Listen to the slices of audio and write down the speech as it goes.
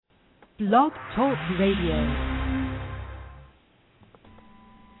Blog Talk Radio.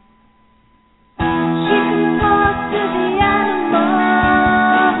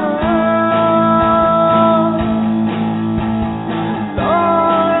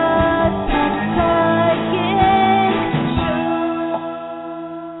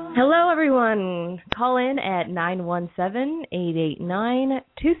 Call in at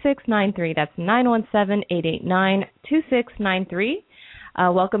 917-889-2693. That's 917-889-2693.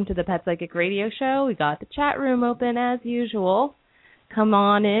 Welcome to the Pet Psychic Radio Show. We got the chat room open as usual. Come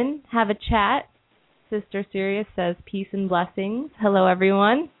on in, have a chat. Sister Sirius says peace and blessings. Hello,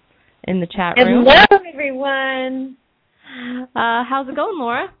 everyone in the chat room. Hello, everyone. How's it going,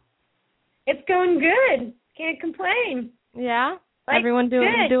 Laura? It's going good. Can't complain. Yeah? Everyone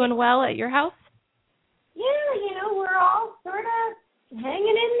doing well at your house? Yeah, we're all sort of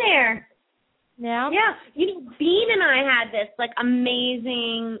hanging in there. Yeah? Yeah. Bean and I had this,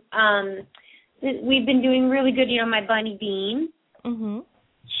 amazing, we've been doing really good, my bunny Bean. Mm-hmm.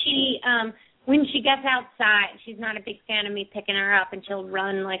 She, when she gets outside, she's not a big fan of me picking her up, and she'll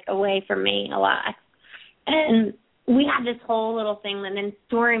run, away from me a lot. And we have this whole little thing, and then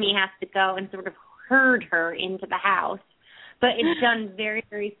Stormy has to go and sort of herd her into the house. But it's done very,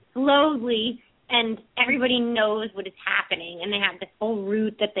 very slowly, and everybody knows what is happening, and they have this whole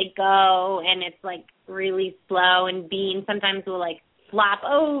route that they go, and it's, really slow, and Bean sometimes will, flop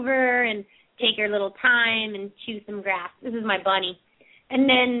over and take her little time and chew some grass. This is my bunny. And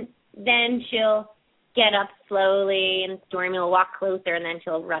then she'll get up slowly, and Stormy will walk closer, and then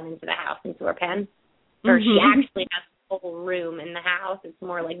she'll run into the house, into her pen. Or she actually has a whole room in the house. It's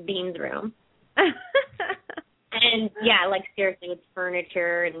more like Bean's room. And, yeah, seriously, with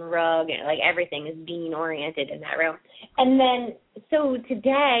furniture and rug and, everything is Bean-oriented in that room. And then, so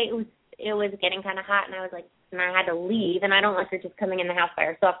today, it was getting kind of hot, and I was and I had to leave, and I don't want her just coming in the house by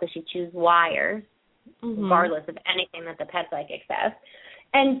herself because she chews wires, regardless of anything that the pet psychic says.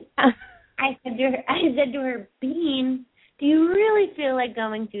 And I said to her, Bean, do you really feel like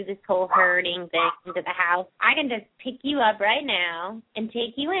going through this whole herding thing into the house? I can just pick you up right now and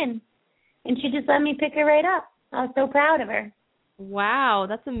take you in. And she just let me pick her right up. I was so proud of her. Wow,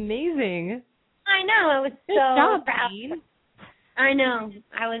 that's amazing. I know. I was Good job, proud. Bean. I know.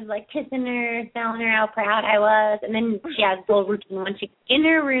 I was kissing her, telling her how proud I was. And then she has a little routine. When she's in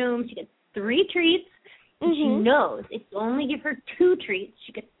her room, she gets 3 treats. And she knows if you only give her 2 treats,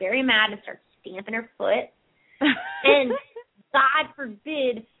 she gets very mad and starts stamping her foot. And God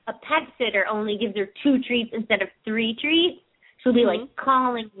forbid a pet sitter only gives her 2 treats instead of 3 treats. She'll be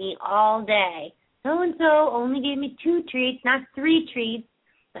calling me all day. So-and-so only gave me 2 treats, not 3 treats.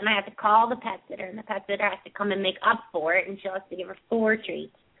 Then I have to call the pet sitter, and the pet sitter has to come and make up for it, and she'll have to give her 4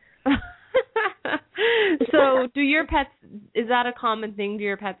 treats. So do your pets, is that a common thing? Do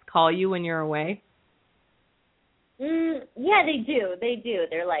your pets call you when you're away? Yeah, they do. They do.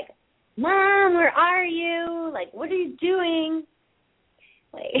 They're like, Mom, where are you? What are you doing?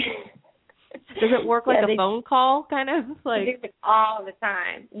 Does it work like a phone call, kind of? They do it all the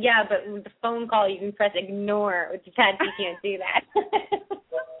time. Yeah, but with the phone call, you can press ignore. With the pets, you can't do that.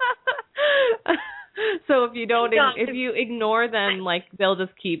 So if you ignore them, they'll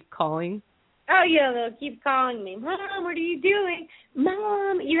just keep calling? Oh, yeah, they'll keep calling me. Mom, what are you doing?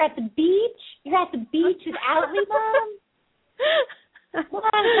 Mom, you're at the beach? You're at the beach without me, Mom? Mom,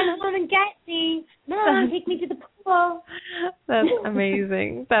 come home and get me. Mom, take me to the pool. That's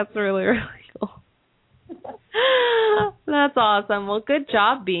amazing. That's really, really cool. That's awesome. Well, good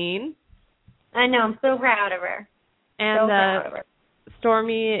job, Bean. I know. I'm so proud of her. And so proud of her.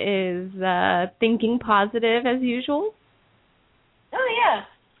 Stormy is thinking positive as usual? Oh, yeah.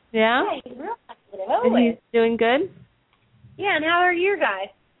 Yeah? Yeah, he's real positive. Always. And he's doing good? Yeah, and how are your guys?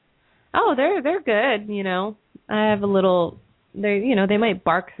 Oh, they're good, I have a little... they might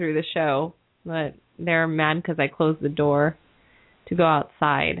bark through the show, but they're mad because I closed the door to go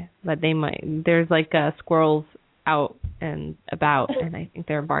outside. But there's squirrels out and about, and I think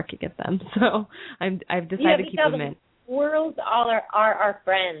they're barking at them. So I've decided to keep them in. Squirrels are our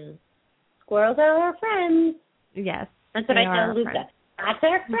friends. Squirrels are our friends. Yes. That's what I tell Luca. That's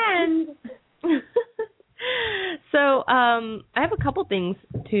our friend. So I have a couple things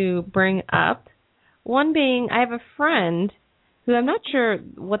to bring up. One being, I have a friend who I'm not sure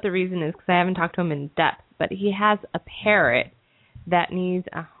what the reason is because I haven't talked to him in depth, but he has a parrot that needs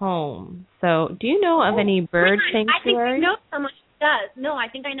a home. So do you know of any bird sanctuaries? I think I know someone who does. No, I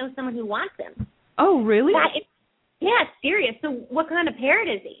think I know someone who wants him. Oh, really? Yeah, serious. So what kind of parrot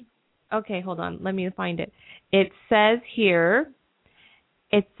is he? Okay, hold on. Let me find it. It says here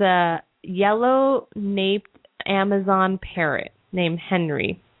it's a yellow-naped Amazon parrot named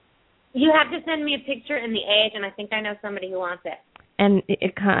Henry. You have to send me a picture and the age, and I think I know somebody who wants it. And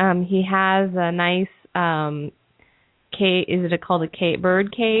he has a nice cage. Is it called a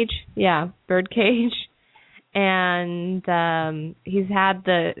bird cage? Yeah, bird cage. And he's had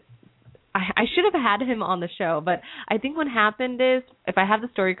I should have had him on the show, but I think what happened is, if I have the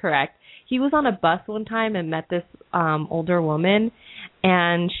story correct, he was on a bus one time and met this older woman,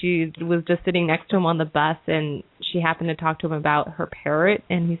 and she was just sitting next to him on the bus, and she happened to talk to him about her parrot,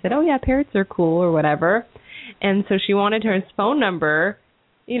 and he said, oh yeah, parrots are cool or whatever. And so she wanted his phone number,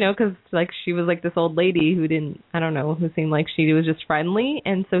 because like she was like this old lady who who seemed like she was just friendly.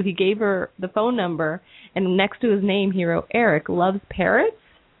 And so he gave her the phone number, and next to his name he wrote, Eric loves parrots.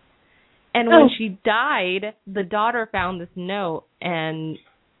 And when she died, the daughter found this note, and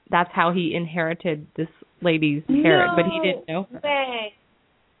that's how he inherited this lady's parrot, but he didn't know her.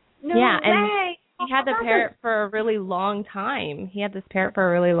 No yeah, way. And he had the parrot for a really long time. He had this parrot for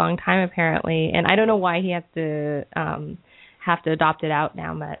a really long time, apparently, and I don't know why he has to have to adopt it out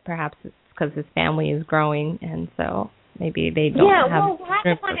now, but perhaps it's because his family is growing, and so maybe they don't have... Yeah, well, we'll have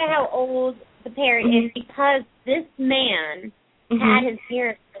to find out how old the parrot is, because this man had his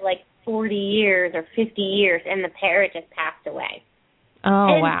parrot for like 40 years or 50 years, and the parrot just passed away.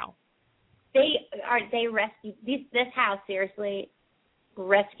 Oh, and wow. They rescue this house seriously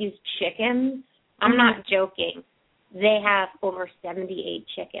rescues chickens. I'm not joking. They have over 78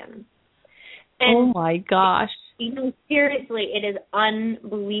 chickens. And oh my gosh. Seriously, it is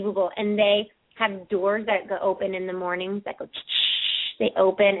unbelievable. And they have doors that go open in the mornings that go they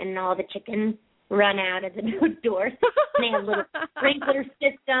open, and all the chickens run out of the doors. And they have little sprinkler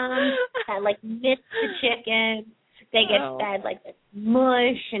systems that like mist the chickens. They get fed like this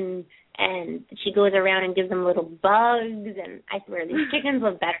mush, and she goes around and gives them little bugs, and I swear these chickens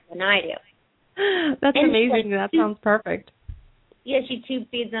live better than I do. That's amazing. That sounds perfect. Yeah, she tube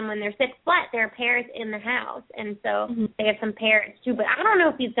feeds them when they're sick, but there are parrots in the house, and so they have some parrots too. But I don't know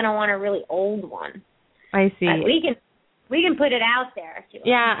if he's going to want a really old one. I see. But we can put it out there.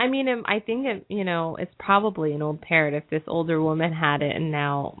 Yeah, I mean, I think it's probably an old parrot if this older woman had it and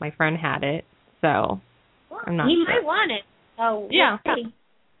now my friend had it. So I'm not sure. He might want it. So yeah. We'll see.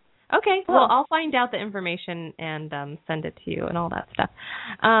 Okay. Cool. Well, I'll find out the information and send it to you and all that stuff.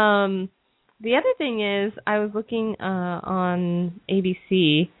 The other thing is, I was looking on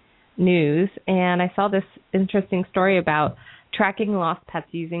ABC News, and I saw this interesting story about tracking lost pets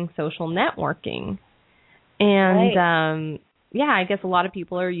using social networking. And, I guess a lot of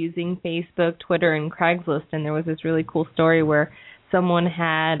people are using Facebook, Twitter, and Craigslist, and there was this really cool story where someone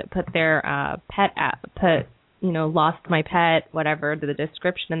had put their lost my pet, whatever, to the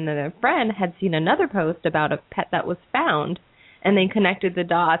description, and then their friend had seen another post about a pet that was found, and they connected the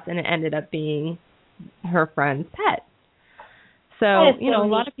dots, and it ended up being her friend's pet. So, a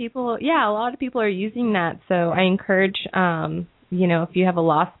lot of people are using that. So I encourage, if you have a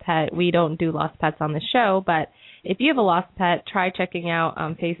lost pet, we don't do lost pets on the show, but if you have a lost pet, try checking out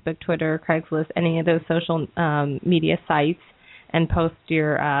Facebook, Twitter, Craigslist, any of those social media sites, and post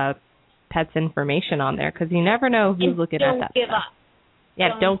your pet's information on there, because you never know who's looking at that stuff. Don't give up.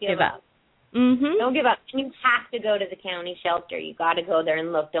 Yeah, don't give up. Mm-hmm. Don't give up. You have to go to the county shelter. You got to go there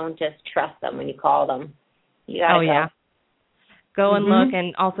and look. Don't just trust them when you call them. You got to go. Yeah. Go and look,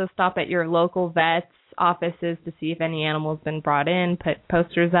 and also stop at your local vet's offices to see if any animal's been brought in, put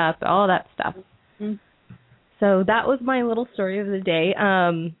posters up, all that stuff. Mm-hmm. So that was my little story of the day.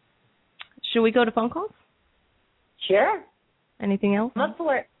 Should we go to phone calls? Sure. Anything else? Look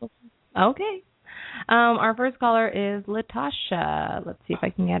for it. Okay. Our first caller is Latasha. Let's see if I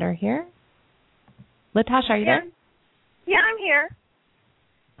can get her here. Latasha, are you there? Yeah, I'm here.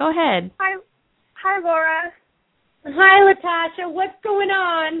 Go ahead. Hi, Laura. Hi, Latasha. What's going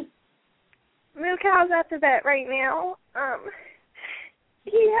on? Moo Cow's at the vet right now.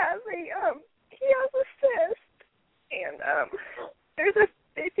 He has a cyst, and there's a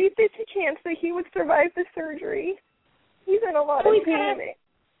 50-50 chance that he would survive the surgery. He's in a lot of pain.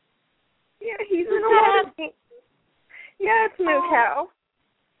 Yeah, he's in a lot of pain. Yeah, it's Moo Cow.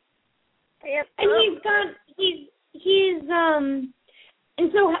 And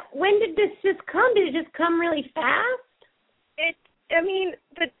and so when did this just come? Did it just come really fast?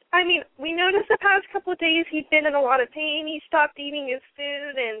 We noticed the past couple of days he'd been in a lot of pain. He stopped eating his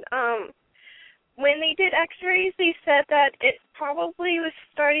food, and when they did x-rays, they said that it probably was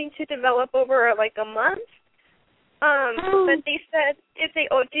starting to develop over like a month. But they said if they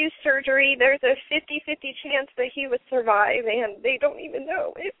do surgery, there's a 50-50 chance that he would survive, and they don't even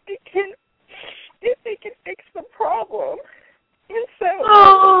know if they can fix the problem. And so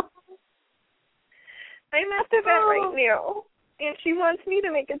I'm at the vet right now, and she wants me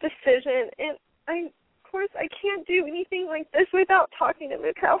to make a decision, and of course, I can't do anything like this without talking to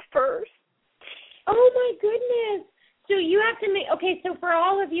Mukau first. Oh, my goodness. So you have to make, okay, so for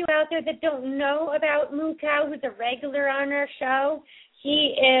all of you out there that don't know about Mukau, who's a regular on our show,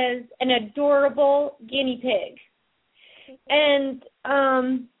 he is an adorable guinea pig. And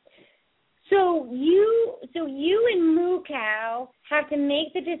so you and Mukau have to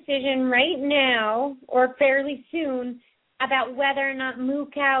make the decision right now or fairly soon about whether or not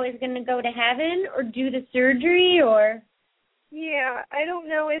Mukau is going to go to heaven or do the surgery or... Yeah, I don't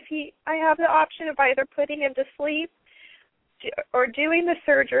know if I have the option of either putting him to sleep or doing the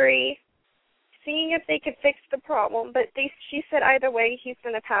surgery, seeing if they could fix the problem. But she said either way he's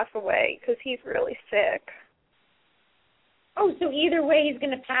going to pass away because he's really sick. Oh, so either way he's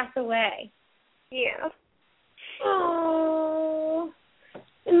going to pass away. Yeah. Oh.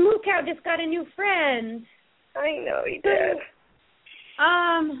 And Mukau just got a new friend. I know he did.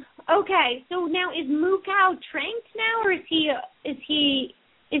 Okay, so now is Mukau tranked now, or does he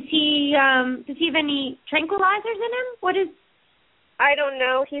have any tranquilizers in him? What is? I don't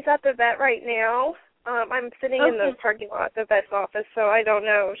know. He's at the vet right now. I'm sitting in the parking lot at the vet's office, so I don't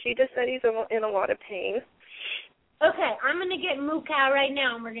know. She just said he's in a lot of pain. Okay, I'm going to get Mukau right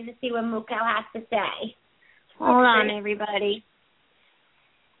now, and we're going to see what Mukau has to say. Hold on, everybody.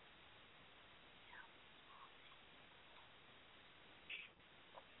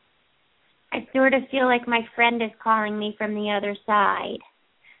 I sort of feel like my friend is calling me from the other side.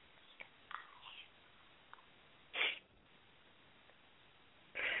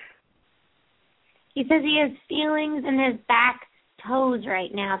 He says he has feelings in his back toes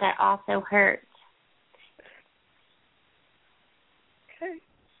right now that also hurt. Okay.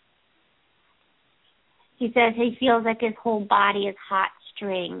 He says he feels like his whole body is hot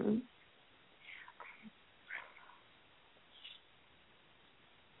strings.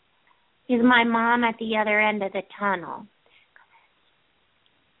 Is my mom at the other end of the tunnel?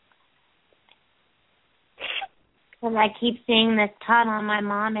 Because I keep seeing this tunnel, and my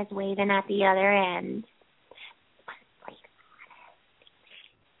mom is waving at the other end.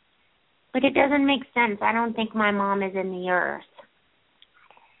 But it doesn't make sense. I don't think my mom is in the earth.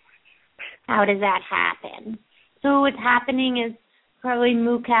 How does that happen? So what's happening is probably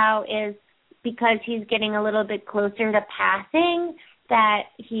Mukau is, because he's getting a little bit closer to passing, that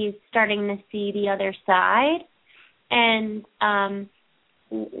he's starting to see the other side. And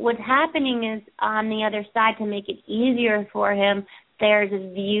what's happening is on the other side, to make it easier for him, there's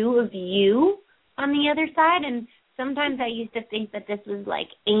a view of you on the other side. And sometimes I used to think that this was like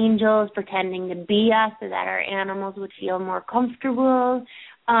angels pretending to be us so that our animals would feel more comfortable.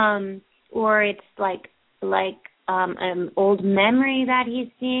 Or it's like an old memory that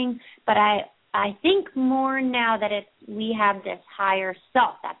he's seeing. But I think more now that we have this higher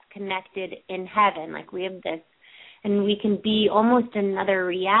self that's connected in heaven, like we have this, and we can be almost another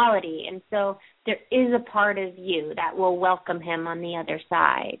reality. And so there is a part of you that will welcome him on the other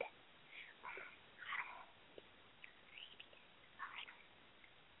side.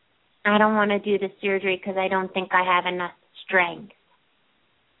 I don't want to do the surgery because I don't think I have enough strength.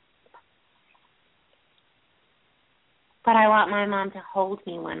 But I want my mom to hold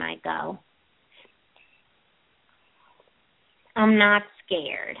me when I go. I'm not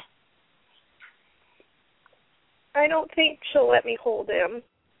scared. I don't think she'll let me hold him.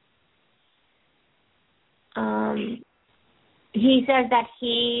 He says that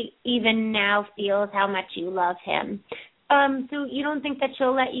he even now feels how much you love him. So you don't think that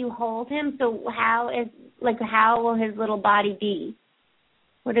she'll let you hold him? So how will his little body be?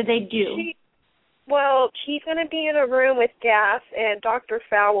 What do they do? He's going to be in a room with gas, and Dr.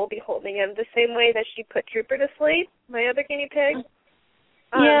 Fowl will be holding him the same way that she put Trooper to sleep, my other guinea pig.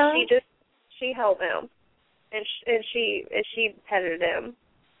 Yeah. She held him, and she petted him.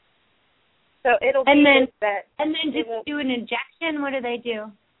 So it'll be that. And then just do an injection. What do they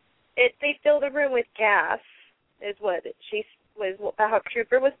do? They fill the room with gas. Is what how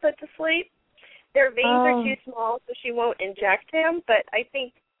Trooper was put to sleep. Their veins are too small, so she won't inject him. But I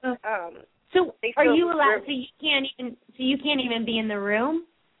think. So are you allowed? So you can't even be in the room?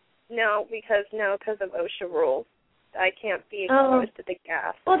 No, because of OSHA rules, I can't be exposed to the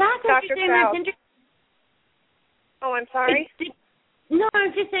gas. Well, that's interesting. That's interesting. Oh, I'm sorry. No, I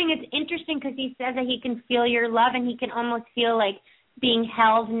was just saying it's interesting because he says that he can feel your love, and he can almost feel like being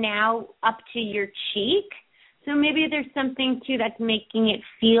held now up to your cheek. So maybe there's something too that's making it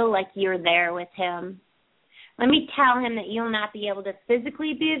feel like you're there with him. Let me tell him that you'll not be able to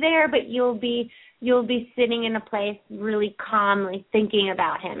physically be there, but you'll be sitting in a place really calmly thinking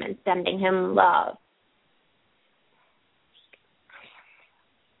about him and sending him love.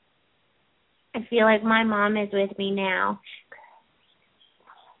 feel like my mom is with me now.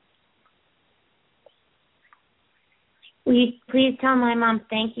 Will you please tell my mom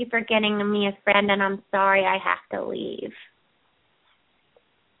thank you for getting me a friend, and I'm sorry I have to leave.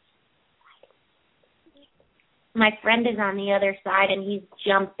 My friend is on the other side, and he's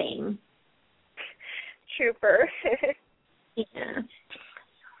jumping. Trooper. Yeah.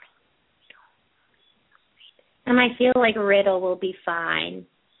 And I feel like Riddle will be fine.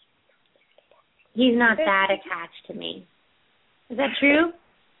 He's not that attached to me. Is that true?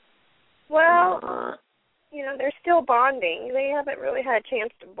 Well, you know, they're still bonding. They haven't really had a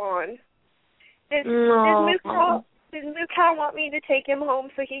chance to bond. Does Mook Cow want me to take him home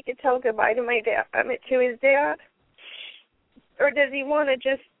so he could tell goodbye to my dad, to his dad? Or does he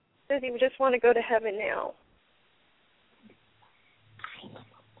just want to go to heaven now?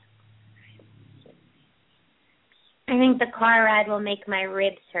 I think the car ride will make my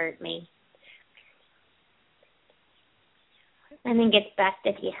ribs hurt me. I think it's best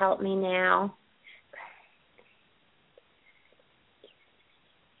if you help me now.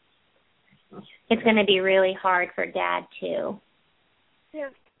 It's going to be really hard for Dad, too. Yeah.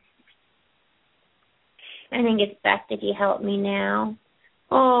 I think it's best if you help me now.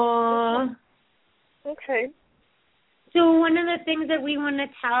 Aww. Okay. So one of the things that we want to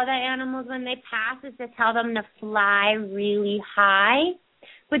tell the animals when they pass is to tell them to fly really high.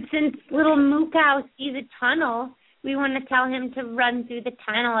 But since little Moo Cow sees a tunnel, we want to tell him to run through the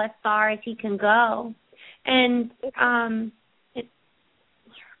tunnel as far as he can go. And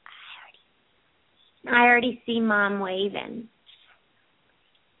I already see Mom waving.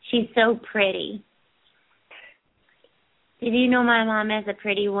 She's so pretty. Did you know my mom is the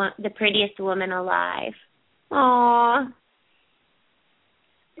prettiest woman alive? Aww.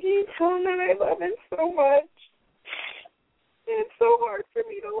 Can you tell him that I love him so much? It's so hard for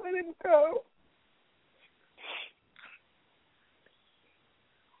me to let him go.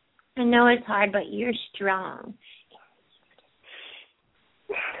 I know it's hard, but you're strong.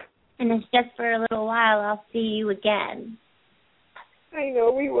 And it's just for a little while. I'll see you again. I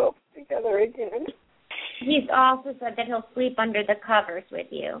know we will be together again. He's also said that he'll sleep under the covers with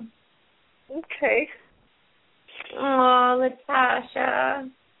you. Okay. Oh, Latasha.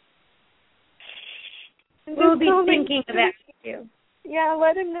 We'll be thinking about you. Yeah,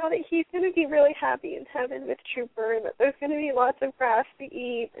 let him know that he's going to be really happy in heaven with Trooper and that there's going to be lots of grass to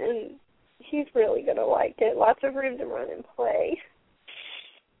eat and he's really going to like it. Lots of room to run and play.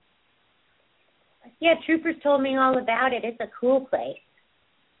 Yeah, Trooper's told me all about it. It's a cool place.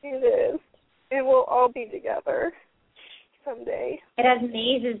 It is. And we'll all be together someday. It has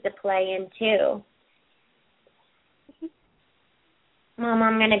mazes to play in, too. Mom,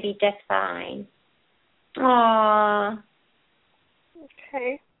 I'm going to be just fine. Aww.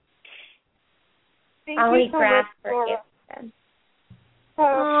 Okay. I'll eat grass for you then.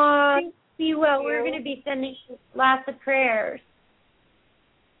 Be well. We're going to be sending you lots of prayers.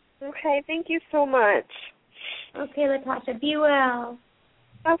 Okay, thank you so much. Okay, Latasha, be well.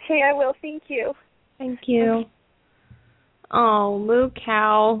 Okay, I will. Thank you. Thank you. Okay. Oh, Moo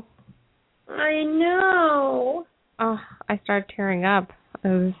Cow. I know. Oh, I started tearing up. It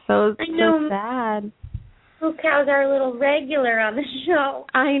was so sad. Moo Cow's our little regular on the show.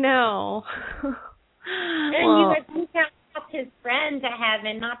 I know. And you had Moo Cow helped his friend to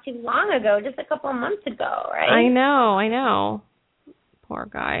heaven not too long ago, just a couple of months ago, right? I know. Poor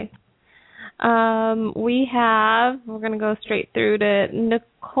guy. We're going to go straight through to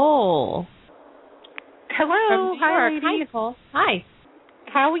Nicole. Hello. Hi, ladies. Hi, Nicole. Hi.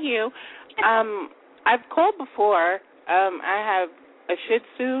 How are you? I've called before. I have a Shih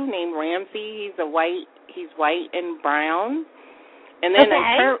Tzu named Ramsey. He's white and brown. And then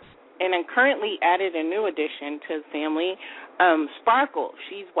I currently added a new addition to the family, Sparkle.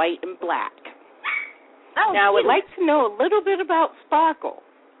 She's white and black. Oh, now, I would like to know a little bit about Sparkle.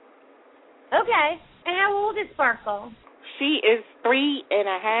 Okay. And how old is Sparkle? She is 3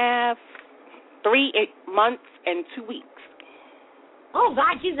 months and 2 weeks. Oh,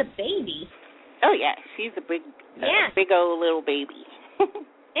 God, she's a baby. Oh, yeah. She's a big old little baby.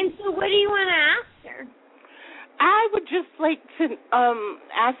 And so what do you want to ask her? I would just like to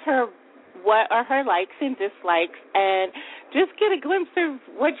ask her what are her likes and dislikes and just get a glimpse of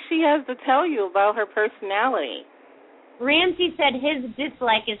what she has to tell you about her personality. Ramsey said his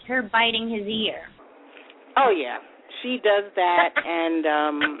dislike is her biting his ear. Oh, yeah. She does that, and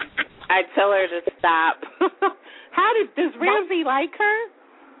I tell her to stop. Does Ramsey like her?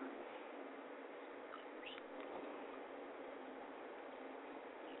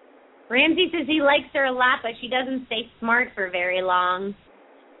 Ramsey says he likes her a lot, but she doesn't stay smart for very long.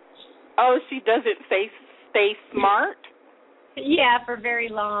 Oh, she doesn't stay smart? Yeah, for very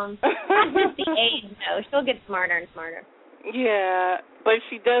long. That's just the age, though. She'll get smarter and smarter. Yeah, but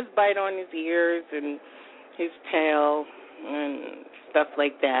she does bite on his ears and his tail and stuff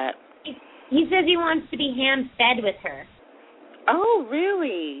like that. He says he wants to be hand-fed with her. Oh,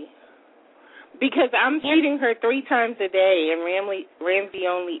 really? Because I'm feeding her 3 times a day, and Ramsey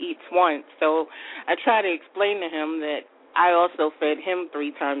only eats once. So I try to explain to him that I also fed him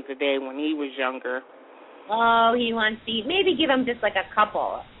 3 times a day when he was younger. Oh, he wants to eat. Maybe give him just like a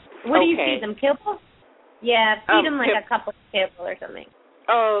couple. What do you feed them, kibble? Yeah, feed him like a couple of kibble or something.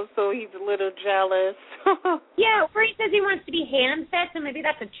 Oh, so he's a little jealous. Yeah, or he says he wants to be hand-fed, so maybe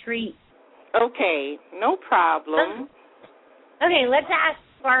that's a treat. Okay, no problem. Okay, let's ask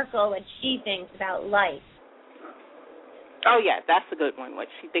Sparkle what she thinks about life. Oh, yeah, that's a good one, what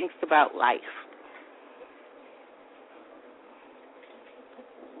she thinks about life.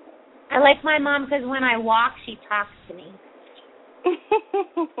 I like my mom because when I walk, she talks to me.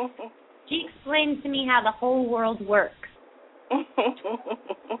 She explains to me how the whole world works.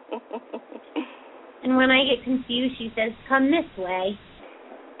 And when I get confused, she says, come this way.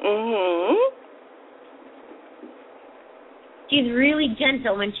 Mhm. She's really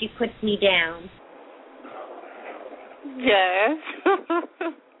gentle when she puts me down. Yes.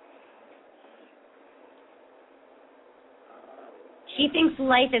 She thinks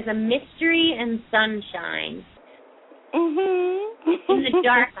life is a mystery and sunshine. Mhm. In the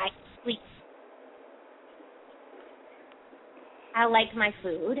dark, I sleep. I like my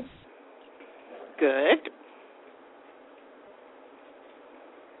food. Good.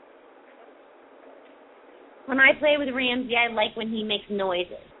 When I play with Ramsey, I like when he makes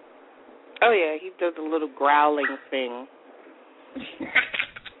noises. Oh, yeah, he does a little growling thing.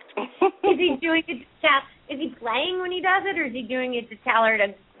 Is he doing it to tell? Is he playing when he does it, or is he doing it to tell her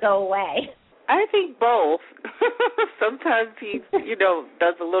to go away? I think both. Sometimes he,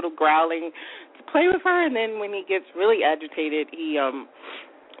 does a little growling to play with her, and then when he gets really agitated, he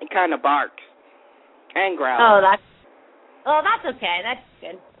kind of barks and growls. Oh, that's okay. That's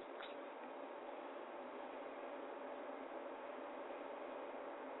good.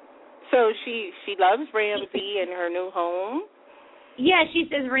 So she loves Ramsey and her new home? Yeah, she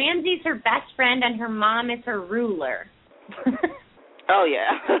says Ramsey's her best friend and her mom is her ruler. Oh,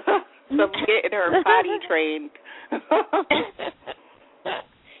 yeah. So I'm getting her potty trained.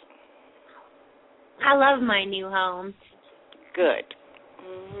 I love my new home. Good.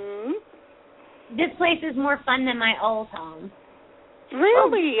 Mhm. This place is more fun than my old home.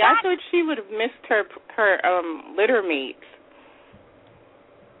 Really? I thought she would have missed her litter mates.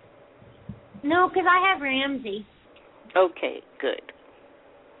 No, because I have Ramsey. Okay, good.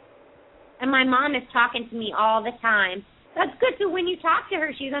 And my mom is talking to me all the time. That's good. So when you talk to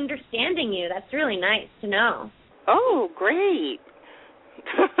her, she's understanding you. That's really nice to know. Oh, great.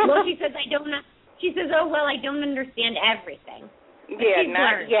 Well, she says I don't. She says, "Oh well, I don't understand everything." But yeah,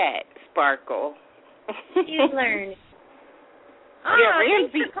 not yet, Sparkle. She's learned. Yeah,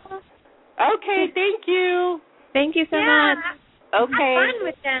 Ramsey. Okay, thank you. Thank you so much. Okay. Have fun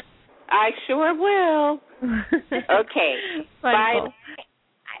with them. I sure will. Okay. Bye.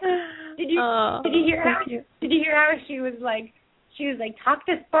 Did you hear how she was like talk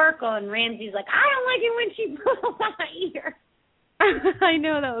to Sparkle, and Ramsey's like, I don't like it when she pulls on my ear. I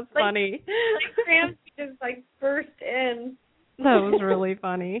know, that was funny. Like Ramsey just like burst in. That was really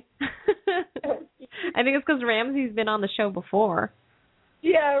funny. I think it's because Ramsey's been on the show before.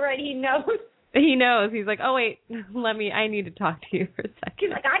 Yeah, right. He knows. He knows. He's like, oh wait, I need to talk to you for a second. He's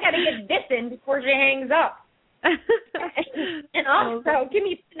like, I gotta get this in before she hangs up. And also, give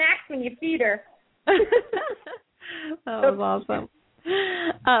me snacks when you feed her. That was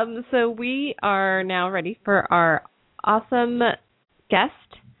awesome. So we are now ready for our awesome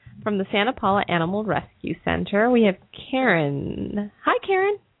guest from the Santa Paula Animal Rescue Center. We have Karen. Hi,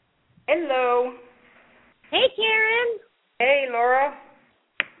 Karen. Hello. Hey, Karen. Hey, Laura.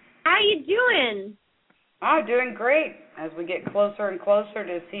 How you doing? Oh, doing great. As we get closer and closer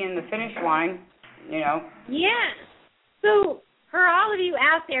to seeing the finish line, Yeah. So, for all of you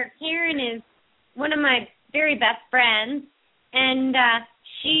out there, Karen is one of my very best friends, and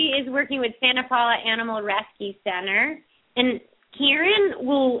she is working with Santa Paula Animal Rescue Center. And Karen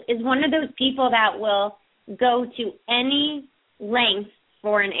is one of those people that will go to any length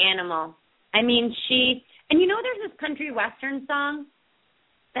for an animal. I mean, there's this country western song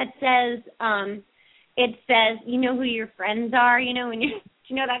that says, it says, you know who your friends are, do you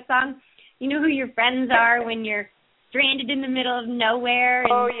know that song? You know who your friends are when you're stranded in the middle of nowhere.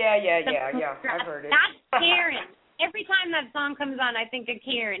 And yeah. I've heard it. That's Karen. every time that song comes on, I think of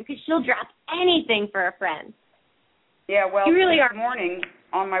Karen because she'll drop anything for a friend. Yeah, well, you really this morning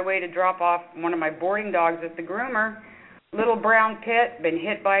on my way to drop off one of my boarding dogs at the groomer, little brown pit, been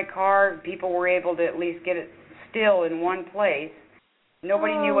hit by a car. People were able to at least get it still in one place.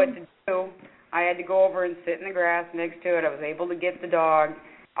 Nobody knew what to do. I had to go over and sit in the grass next to it. I was able to get the dog,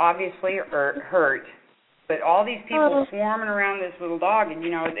 obviously hurt. But all these people swarming around this little dog, and,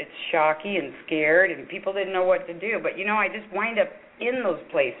 it's shocky and scared, and people didn't know what to do. But, I just wind up in those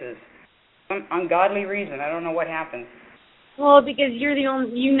places. Some ungodly reason. I don't know what happens. Well, because you're the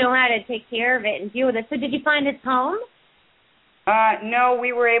only, you know how to take care of it and deal with it. So did you find its home? No,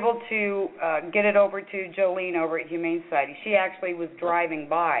 we were able to get it over to Jolene over at Humane Society. She actually was driving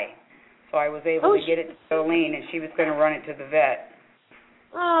by, so I was able to get it to Jolene, and she was going to run it to the vet.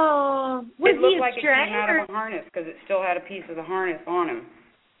 Oh, it looked like it came out of a harness because it still had a piece of the harness on him.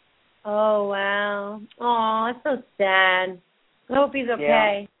 Oh, wow. Oh, it's so sad. I hope he's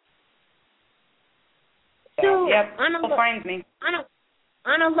okay. Yeah. So, yep, he'll find me.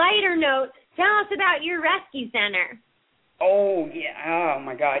 On a lighter note, tell us about your rescue center. Oh, yeah. Oh,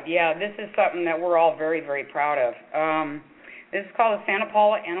 my God. Yeah, this is something that we're all very, very proud of. This is called the Santa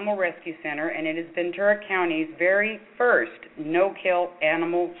Paula Animal Rescue Center, and it is Ventura County's very first no-kill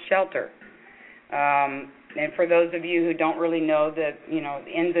animal shelter. And for those of you who don't really know the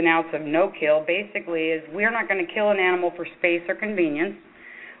ins and outs of no-kill, basically is we're not going to kill an animal for space or convenience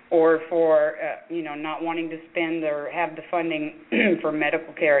or for, not wanting to spend or have the funding for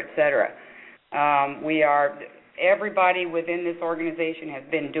medical care, et cetera. Everybody within this organization has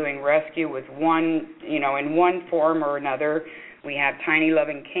been doing rescue with in one form or another. We have Tiny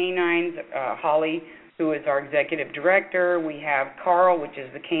Loving Canines, Holly, who is our executive director. We have Carl, which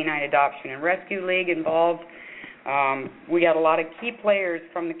is the Canine Adoption and Rescue League, involved. We got a lot of key players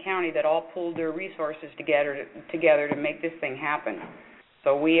from the county that all pulled their resources together to make this thing happen.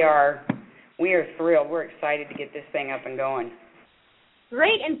 So we are thrilled. We're excited to get this thing up and going.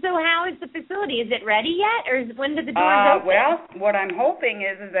 Great. And so how is the facility? Is it ready yet, or when did the doors open? Well, what I'm hoping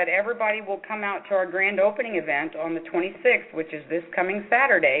is that everybody will come out to our grand opening event on the 26th, which is this coming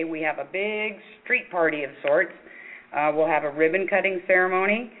Saturday. We have a big street party of sorts. We'll have a ribbon-cutting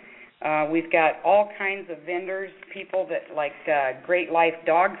ceremony. We've got all kinds of vendors, people that like Great Life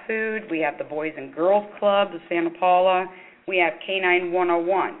dog food. We have the Boys and Girls Club, the Santa Paula. We have Canine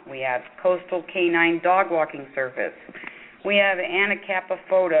 101. We have Coastal Canine Dog Walking Service. We have Anna Kappa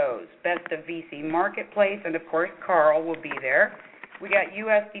Photos, Best of VC Marketplace, and, of course, Carl will be there. We got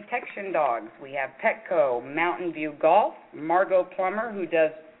U.S. Detection Dogs. We have Petco, Mountain View Golf, Margot Plummer, who does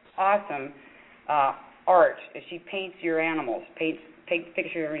awesome art. She paints your animals, takes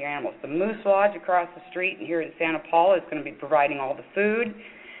pictures of your animals. The Moose Lodge across the street and here in Santa Paula is going to be providing all the food.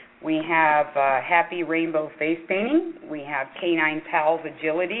 We have Happy Rainbow Face Painting. We have Canine Pals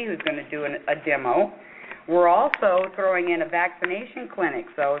Agility, who's going to do a demo. We're also throwing in a vaccination clinic,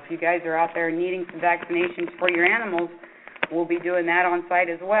 so if you guys are out there needing some vaccinations for your animals, we'll be doing that on site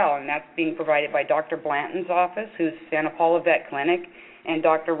as well, and that's being provided by Dr. Blanton's office, who's Santa Paula Vet Clinic, and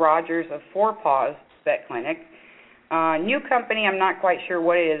Dr. Rogers of Four Paws Vet Clinic. New company, I'm not quite sure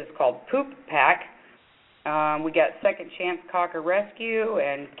what it is. It's called Poop Pack. We got Second Chance Cocker Rescue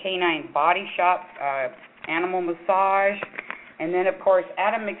and Canine Body Shop, Animal Massage. And then, of course,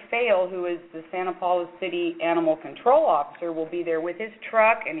 Adam McPhail, who is the Santa Paula City Animal Control Officer, will be there with his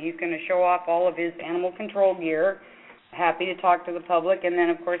truck, and he's going to show off all of his animal control gear. Happy to talk to the public. And then,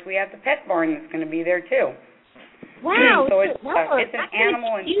 of course, we have the pet barn that's going to be there, too. Wow. So it's an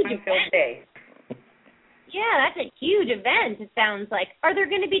animal and fun-filled day. Yeah, that's a huge event, it sounds like. Are there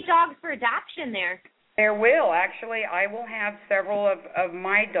going to be dogs for adoption there? There will. Actually, I will have several of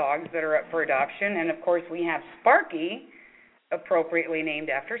my dogs that are up for adoption. And, of course, we have Sparky, appropriately named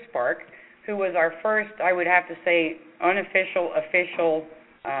after Spark, who was our first, I would have to say, official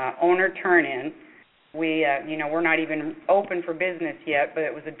owner turn-in. We're not even open for business yet, but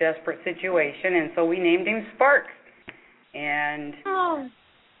it was a desperate situation, and so we named him Spark. And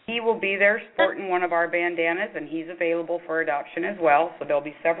he will be there sporting one of our bandanas, and he's available for adoption as well, so there'll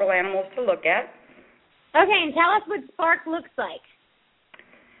be several animals to look at. Okay, and tell us what Spark looks like.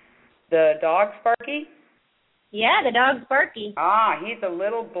 The dog, Sparky? Yeah, the dog Sparky. He's a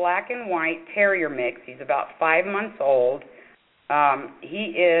little black and white terrier mix. He's about 5 months old.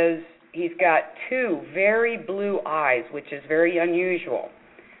 He's got two very blue eyes, which is very unusual.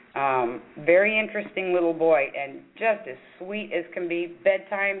 Very interesting little boy, and just as sweet as can be.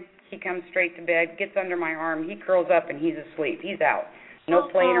 Bedtime, he comes straight to bed, gets under my arm, he curls up, and he's asleep. He's out. No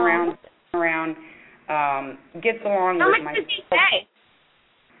playing around. Gets along with my... How much does he weigh?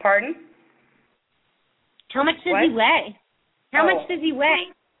 Pardon? How much does he weigh? How much does he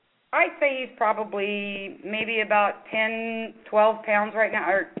weigh? I'd say he's probably maybe about 10, 12 pounds right now.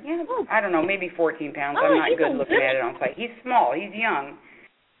 Or, I don't know, maybe 14 pounds. I'm not good looking at it on site. He's small. He's young.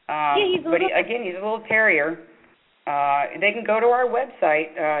 He's a little terrier. They can go to our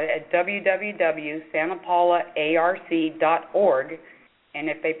website at www.santapaulaarc.org, and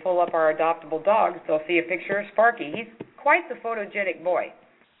if they pull up our adoptable dogs, they'll see a picture of Sparky. He's quite the photogenic boy.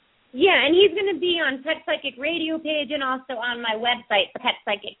 Yeah, and he's going to be on Pet Psychic radio page and also on my website,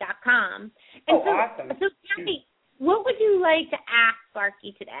 petpsychic.com. And awesome. So, Kathy, what would you like to ask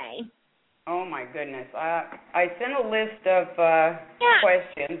Sparky today? Oh, my goodness. I sent a list of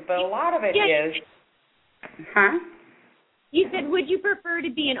questions, but a lot of it is... Huh? You said, would you prefer to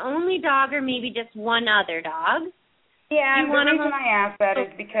be an only dog or maybe just one other dog? Yeah, and the reason I asked that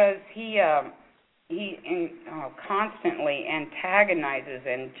is because he constantly antagonizes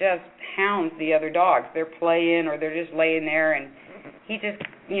and just hounds the other dogs. They're playing or they're just laying there, and he just,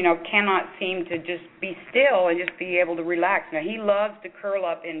 cannot seem to just be still and just be able to relax. Now, he loves to curl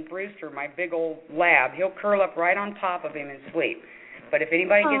up in Brewster, my big old lab. He'll curl up right on top of him and sleep. But if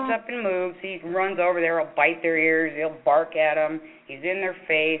anybody gets up and moves, he runs over there, he'll bite their ears, he'll bark at them, he's in their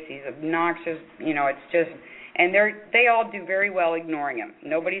face, he's obnoxious, it's just, and they all do very well ignoring him.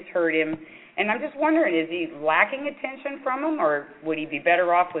 Nobody's hurt him. And I'm just wondering, is he lacking attention from him, or would he be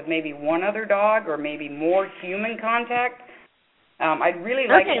better off with maybe one other dog or maybe more human contact? I'd really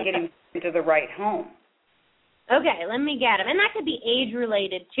like to get him into the right home. Okay, let me get him. And that could be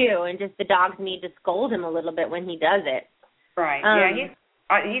age-related, too, and just the dogs need to scold him a little bit when he does it. Right.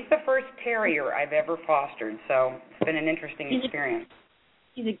 He's the first terrier I've ever fostered, so it's been an interesting experience.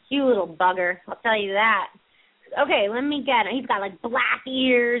 He's a cute little bugger, I'll tell you that. Okay, let me get him. He's got, black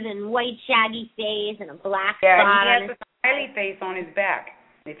ears and white shaggy face and a black spot on his... Yeah, he has a smiley face on his back.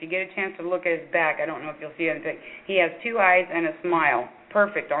 If you get a chance to look at his back, I don't know if you'll see anything. He has 2 eyes and a smile.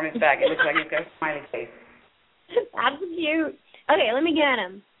 Perfect on his back. It looks like he's got a smiley face. That's cute. Okay, let me get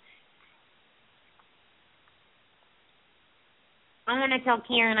him. I'm going to tell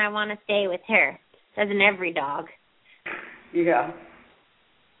Karen I want to stay with her. Doesn't every dog? Yeah.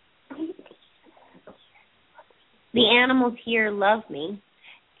 The animals here love me.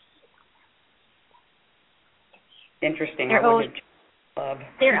 Interesting. They're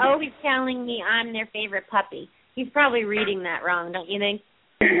always telling me I'm their favorite puppy. He's probably reading that wrong, don't you think?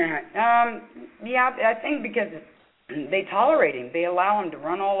 Yeah, I think because they tolerate him. They allow him to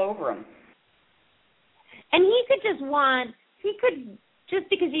run all over him. And he could just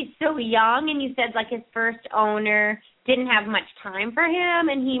because he's so young, and you said his first owner didn't have much time for him,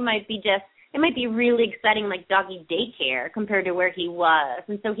 and it might be really exciting doggy daycare compared to where he was,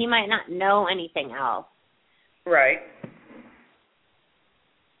 and so he might not know anything else. Right.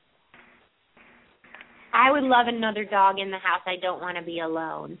 I would love another dog in the house. I don't want to be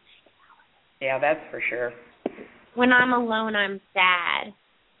alone. Yeah, that's for sure. When I'm alone, I'm sad.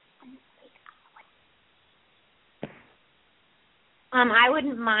 I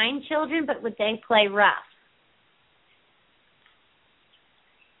wouldn't mind children, but would they play rough?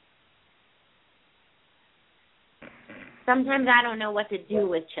 Sometimes I don't know what to do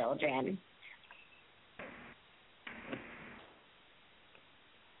with children.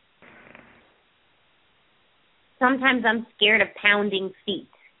 Sometimes I'm scared of pounding feet.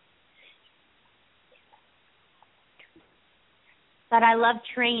 But I love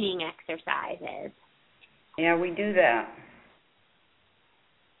training exercises. Yeah, we do that.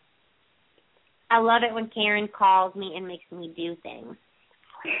 I love it when Karen calls me and makes me do things.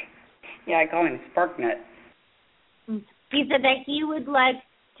 Yeah, I call him Sparknut. He said that he would like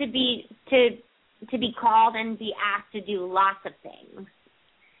to be called and be asked to do lots of things.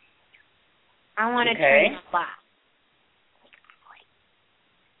 I want to train a lot.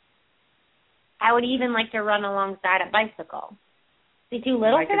 I would even like to run alongside a bicycle. Is he too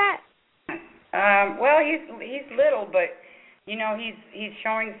little for that? Well, he's little, but he's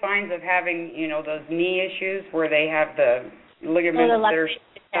showing signs of having those knee issues where they have the ligaments that are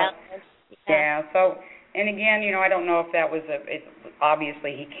stuck. Yeah. So, and again, I don't know if that was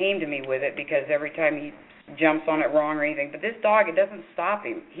obviously he came to me with it because every time he jumps on it wrong or anything. But this dog, it doesn't stop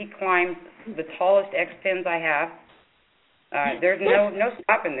him. He climbs the tallest X-pins I have. There's no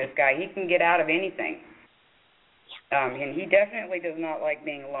stopping this guy. He can get out of anything. And he definitely does not like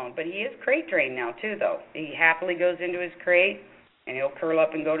being alone. But he is crate trained now, too, though. He happily goes into his crate, and he'll curl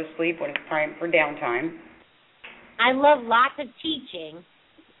up and go to sleep when it's time for downtime. I love lots of teaching.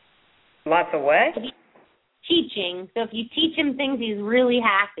 Lots of what? Teaching. So if you teach him things, he's really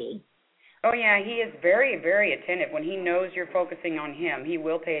happy. Oh, yeah, he is very, very attentive. When he knows you're focusing on him, he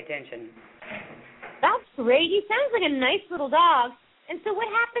will pay attention. That's great. He sounds like a nice little dog. And so what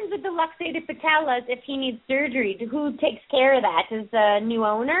happens with the luxated patellas if he needs surgery? Who takes care of that? Does the new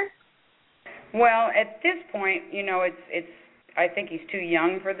owner? Well, at this point, it's I think he's too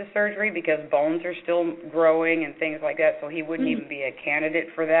young for the surgery because bones are still growing and things like that, so he wouldn't even be a candidate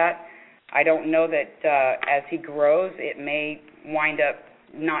for that. I don't know that as he grows, it may wind up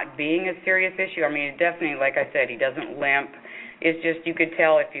not being a serious issue. I mean, it definitely, like I said, he doesn't limp. It's just you could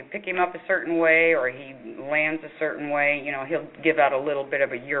tell if you pick him up a certain way or he lands a certain way, he'll give out a little bit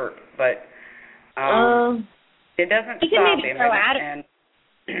of a yurt. But it doesn't he stop maybe him. Grow out of and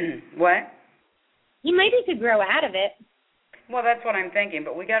what? He maybe could grow out of it. Well, that's what I'm thinking,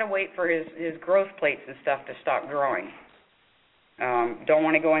 but we got to wait for his growth plates and stuff to stop growing. Don't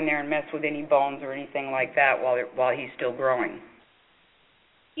want to go in there and mess with any bones or anything like that while he's still growing.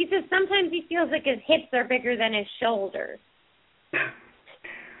 He says sometimes he feels like his hips are bigger than his shoulders.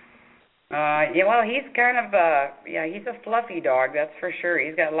 Yeah, well, he's kind of he's a fluffy dog, that's for sure.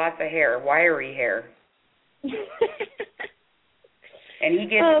 He's got lots of hair, wiry hair. And he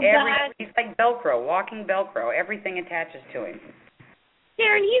gets he's like Velcro, walking Velcro. Everything attaches to him.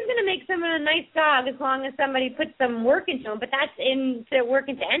 Karen, he's going to make someone a nice dog as long as somebody puts some work into him, but that's work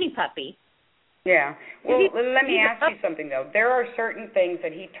into any puppy. Yeah. Well, let me ask you something, though. There are certain things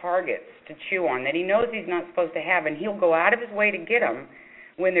that he targets to chew on that he knows he's not supposed to have, and he'll go out of his way to get them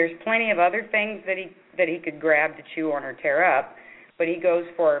when there's plenty of other things that he could grab to chew on or tear up. But he goes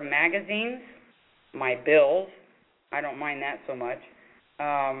for magazines, my bills. I don't mind that so much.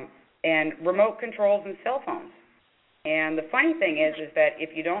 And remote controls and cell phones. And the funny thing is that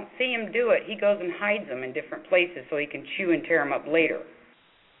if you don't see him do it, he goes and hides them in different places so he can chew and tear them up later.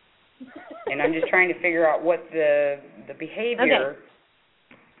 And I'm just trying to figure out what the behavior.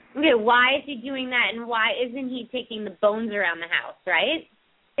 Okay, why is he doing that, and why isn't he taking the bones around the house, right?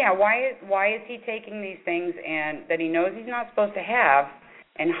 Yeah, why is he taking these things and that he knows he's not supposed to have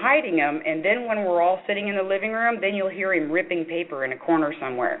and hiding them, and then when we're all sitting in the living room, then you'll hear him ripping paper in a corner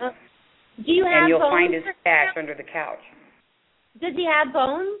somewhere. Do you have and you'll bones find his stash under the couch. Does he have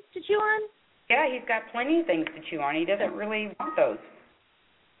bones to chew on? Yeah, he's got plenty of things to chew on. He doesn't really want those.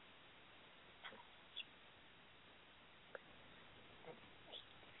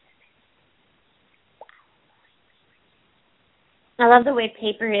 I love the way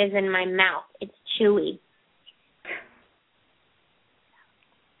paper is in my mouth. It's chewy.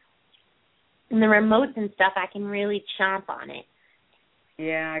 And the remotes and stuff, I can really chomp on it.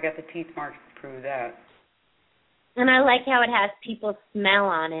 Yeah, I got the teeth marks to prove that. And I like how it has people's smell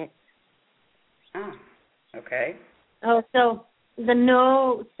on it. Oh, okay. Oh, so the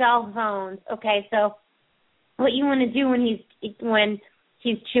no cell phones. Okay, so what you want to do when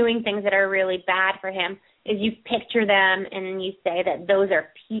he's chewing things that are really bad for him is you picture them and you say that those are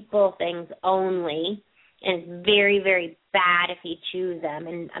people things only, and it's very, very bad if he chews them,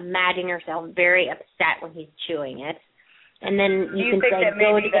 and imagine yourself very upset when he's chewing it. And then you can say, that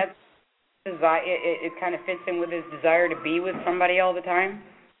maybe that's it kind of fits in with his desire to be with somebody all the time?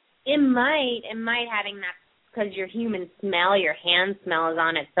 It might having that because your human smell, your hand smell is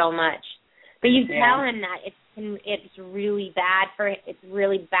on it so much. But you tell him that it's really bad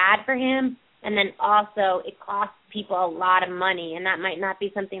for him, and then also it costs people a lot of money, and that might not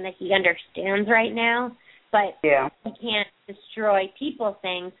be something that he understands right now. But you can't destroy people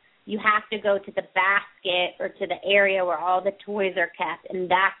things. You have to go to the basket or to the area where all the toys are kept, and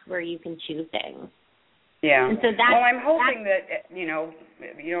that's where you can chew things. Yeah. And so well, I'm hoping that,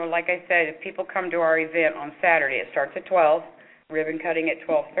 like I said, if people come to our event on Saturday, it starts at 12, ribbon cutting at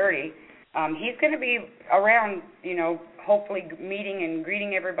 12:30, he's going to be around, hopefully meeting and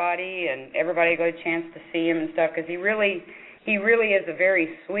greeting everybody, and everybody got a chance to see him and stuff, because he really is a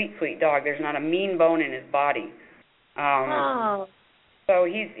very sweet, sweet dog. There's not a mean bone in his body. So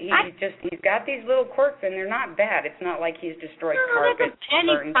he's got these little quirks, and they're not bad. It's not like he's destroyed carpets,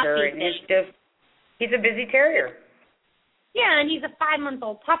 furniture, and he's a busy terrier. Yeah, and he's a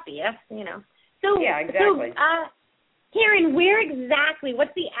 5-month-old puppy, So yeah, exactly. So, Karen, where exactly?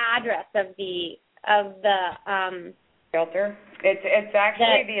 What's the address of the shelter? It's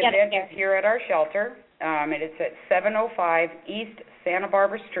actually the event is here at our shelter. And it's at 705 East Santa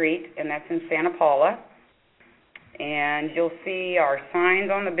Barbara Street, and that's in Santa Paula. And you'll see our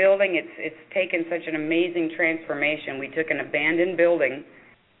signs on the building. It's taken such an amazing transformation. We took an abandoned building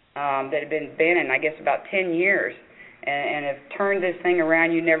that had been abandoned, I guess, about 10 years, and have turned this thing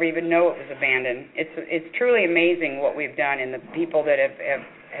around. You never even know it was abandoned. It's truly amazing what we've done, and the people that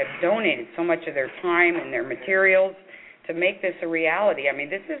have donated so much of their time and their materials to make this a reality. I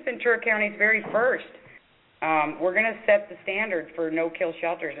mean, this is Ventura County's very first we're going to set the standard for no-kill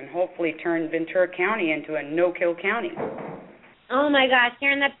shelters and hopefully turn Ventura County into a no-kill county. Oh, my gosh,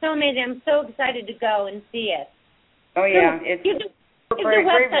 Karen, that's so amazing. I'm so excited to go and see it. Oh, yeah. We're very,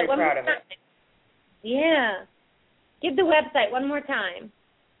 very, very proud of it. Yeah. Give the website one more time.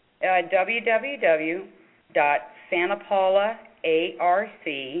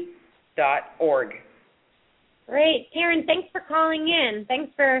 www.santapaulaarc.org. Great. Karen, thanks for calling in.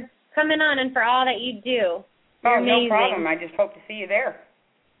 Thanks for coming on and for all that you do. You're amazing. No problem. I just hope to see you there.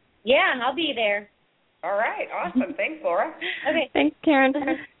 Yeah, I'll be there. All right. Awesome. Thanks, Laura. Okay. Thanks, Karen.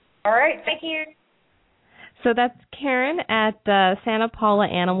 All right. Bye, Karen. So that's Karen at the Santa Paula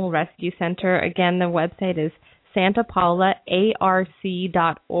Animal Rescue Center. Again, the website is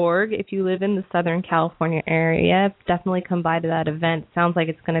santapaulaarc.org. If you live in the Southern California area, definitely come by to that event. Sounds like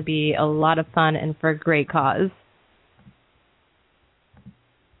it's going to be a lot of fun and for a great cause.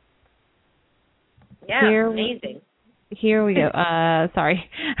 Yeah, amazing. Here we go. Sorry.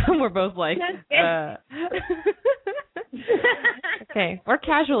 We're both like, okay, we're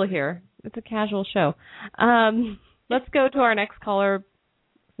casual here. It's a casual show. Let's go to our next caller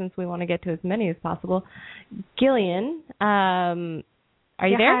since we want to get to as many as possible. Gillian, are you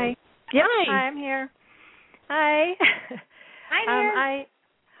there? Hi. Yep, hi, I'm here. Hi. Hi there.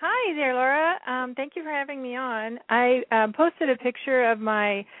 Hi there, Laura. Thank you for having me on. I posted a picture of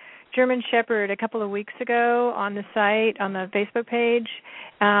my German Shepherd a couple of weeks ago on the site, on the Facebook page.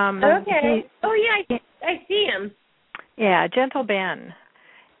 Okay. I see him. Yeah, Gentle Ben.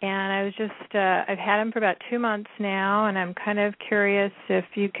 And I was just, I've had him for about 2 months now, and I'm kind of curious if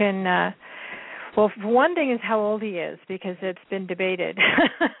you can, well, one thing is how old he is, because it's been debated.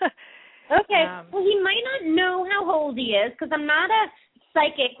 Okay. Well, he might not know how old he is, because I'm not a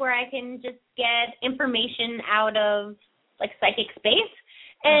psychic where I can just get information out of, like, psychic space.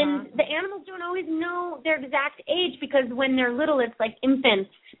 And the animals don't always know their exact age, because when they're little, it's like infants.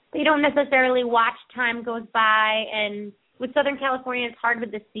 They don't necessarily watch time goes by, and with Southern California, it's hard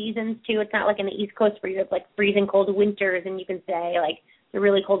with the seasons, too. It's not like in the East Coast where you have, like, freezing cold winters, and you can say, like, the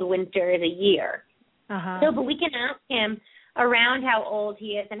really cold winter is a year. So, but we can ask him around how old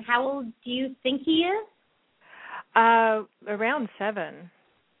he is. And how old do you think he is? Around 7.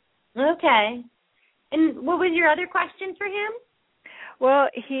 Okay. And what was your other question for him? Well,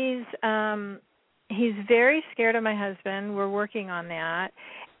 he's very scared of my husband. We're working on that.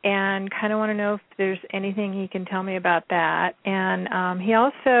 And kind of want to know if there's anything he can tell me about that. And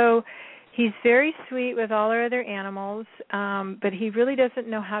he's very sweet with all our other animals, but he really doesn't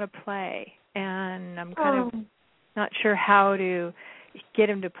know how to play. And I'm kind of not sure how to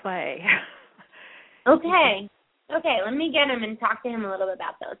get him to play. Okay, let me get him and talk to him a little bit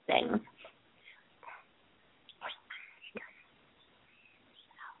about those things.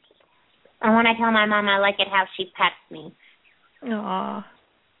 I want to tell my mom I like it how she pets me. Aww.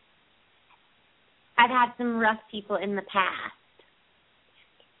 I've had some rough people in the past.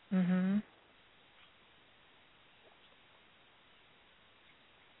 Mhm.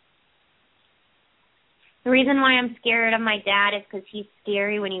 The reason why I'm scared of my dad is because he's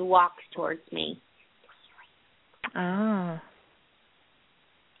scary when he walks towards me. Oh.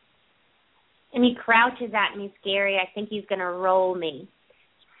 And he crouches at me scary. I think he's going to roll me.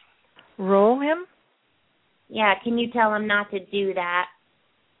 Roll him? Yeah, can you tell him not to do that?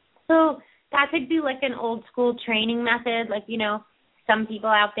 So that could be like an old school training method. Like, you know, some people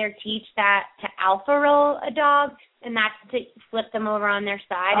out there teach that to alpha roll a dog, and that's to flip them over on their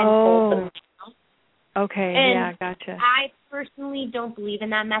side and hold them down. Okay, and yeah, gotcha. I personally don't believe in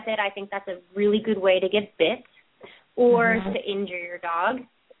that method. I think that's a really good way to get bit or to injure your dog.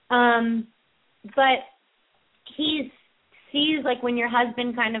 But he sees, like, when your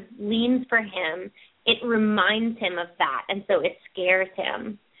husband kind of leans for him, it reminds him of that, and so it scares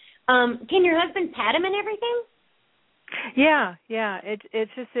him. Can your husband pet him and everything? Yeah.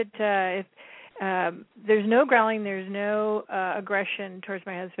 It's just that if there's no growling, there's no aggression towards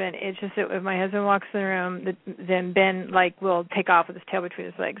my husband. It's just that if my husband walks in the room, then Ben will take off with his tail between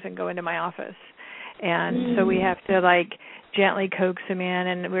his legs and go into my office, and so we have to gently coax him in.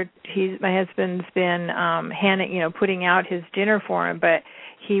 And my husband's been putting out his dinner for him, but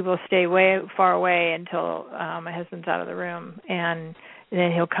he will stay way far away until my husband's out of the room, and then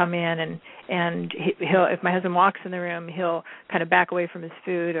he'll come in and he'll, if my husband walks in the room, he'll kind of back away from his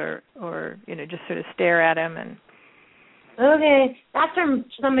food or just sort of stare at him. And okay, that's from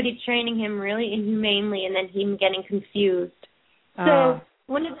somebody training him really inhumanely and then him getting confused. So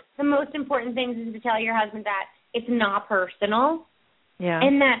one of the most important things is to tell your husband that it's not personal. Yeah.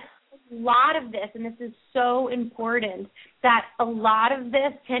 And that lot of this, and this is so important, that a lot of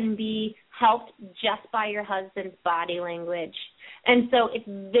this can be helped just by your husband's body language. And so it's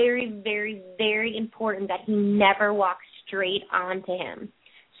very, very, very important that he never walks straight onto him.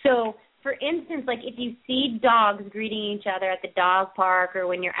 So, for instance, like if you see dogs greeting each other at the dog park or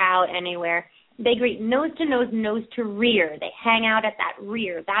when you're out anywhere, they greet nose to nose, nose to rear. They hang out at that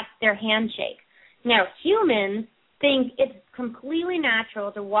rear. That's their handshake. Now, humans think it's completely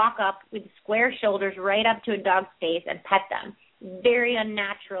natural to walk up with square shoulders right up to a dog's face and pet them. Very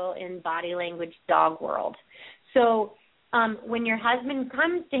unnatural in body language dog world. So when your husband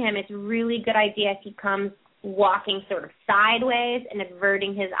comes to him, it's a really good idea if he comes walking sort of sideways and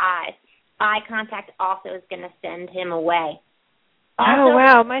averting his eyes. Eye contact also is going to send him away. Also,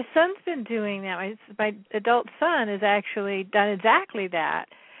 wow. My son's been doing that. My adult son has actually done exactly that.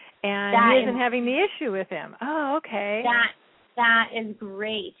 And he isn't having the issue with him. Oh, okay. That is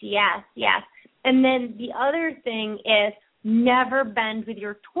great. Yes. And then the other thing is never bend with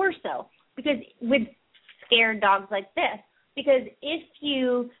your torso, because with scared dogs like this, because if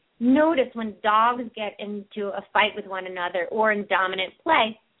you notice when dogs get into a fight with one another or in dominant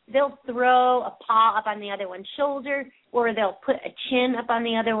play, they'll throw a paw up on the other one's shoulder, or they'll put a chin up on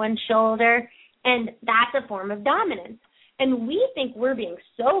the other one's shoulder, and that's a form of dominance. And we think we're being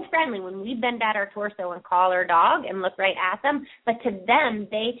so friendly when we bend at our torso and call our dog and look right at them, but to them,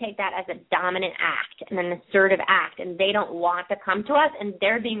 they take that as a dominant act and an assertive act, and they don't want to come to us, and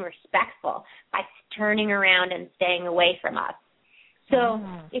they're being respectful by turning around and staying away from us. So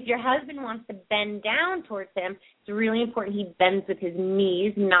if your husband wants to bend down towards him, it's really important he bends with his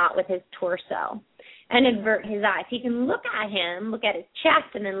knees, not with his torso, and avert his eyes. He can look at him, look at his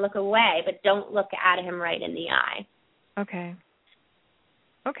chest, and then look away, but don't look at him right in the eye. Okay.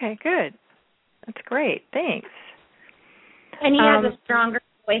 Okay, good. That's great. Thanks. And he has a stronger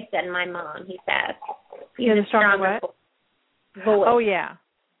voice than my mom, he says. He has a stronger what? Voice. Oh, yeah.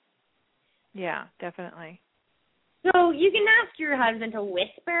 Yeah, definitely. So you can ask your husband to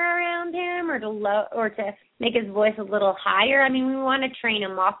whisper around him or to make his voice a little higher. I mean, we want to train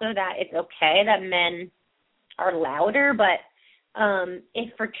him also that it's okay that men are louder, but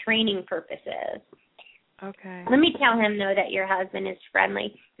if for training purposes. Okay. Let me tell him, though, that your husband is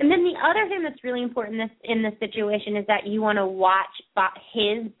friendly. And then the other thing that's really important in this situation is that you want to watch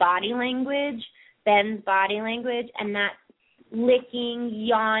his body language, Ben's body language, and that's licking,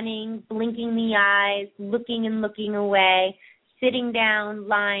 yawning, blinking the eyes, looking and looking away, sitting down,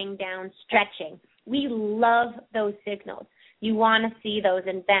 lying down, stretching. We love those signals. You want to see those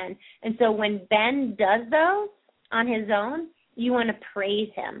in Ben. And so when Ben does those on his own, you want to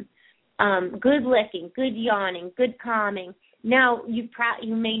praise him. Good licking, good yawning, good calming. Now, you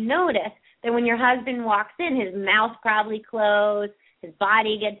may notice that when your husband walks in, his mouth probably closed, his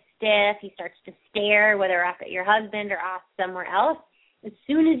body gets stiff, he starts to stare, whether up at your husband or off somewhere else. As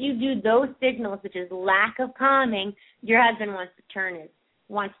soon as you do those signals, which is lack of calming, your husband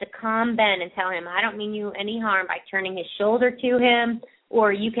wants to calm Ben and tell him, I don't mean you any harm, by turning his shoulder to him.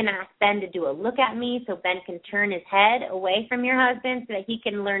 Or you can ask Ben to do a look at me so Ben can turn his head away from your husband so that he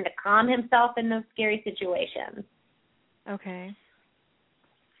can learn to calm himself in those scary situations. Okay.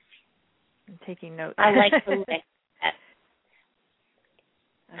 I'm taking notes. I like to lick that.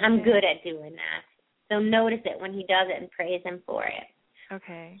 Okay. I'm good at doing that. So notice it when he does it and praise him for it.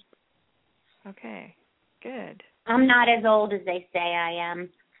 Okay. Okay. Good. I'm not as old as they say I am.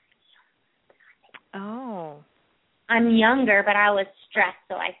 Oh. I'm younger, but I was stressed,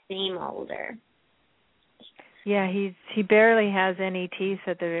 so I seem older. Yeah, he barely has any teeth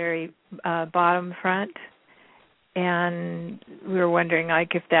at the very bottom front, and we were wondering,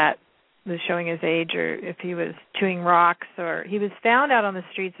 like, if that was showing his age or if he was chewing rocks. Or he was found out on the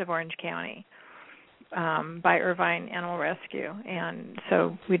streets of Orange County by Irvine Animal Rescue, and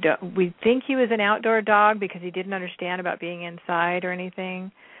so we think he was an outdoor dog because he didn't understand about being inside or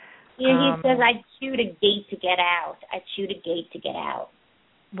anything. Yeah, he says, I chewed a gate to get out. I chewed a gate to get out.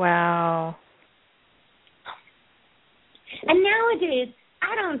 Wow. And nowadays,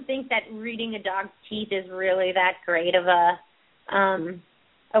 I don't think that reading a dog's teeth is really that great of a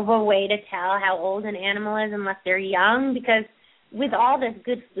way to tell how old an animal is unless they're young, because with all this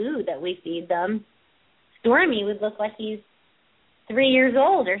good food that we feed them, Stormy would look like he's 3 years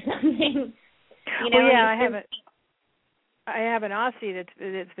old or something. You know, well, yeah, I have an Aussie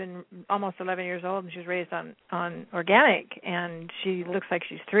that's been almost 11 years old, and she was raised on organic, and she looks like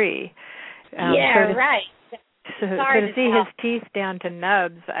she's 3. Right. So to see his teeth down to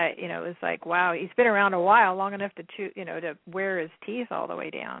nubs, it was like, wow, he's been around a while, long enough to chew, to wear his teeth all the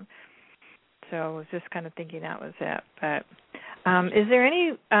way down. So I was just kind of thinking that was it. But Is there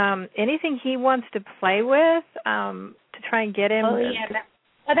anything he wants to play with to try and get him? Oh, yeah.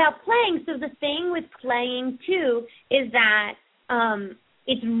 About playing, so the thing with playing, too, is that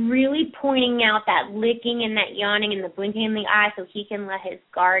it's really pointing out that licking and that yawning and the blinking in the eye so he can let his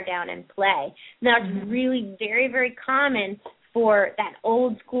guard down and play. Now, it's really very, very common for that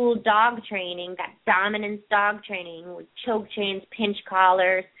old school dog training, that dominance dog training with choke chains, pinch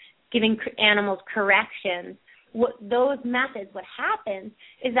collars, giving animals corrections. Those methods, what happens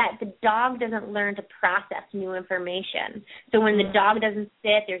is that the dog doesn't learn to process new information. So when the dog doesn't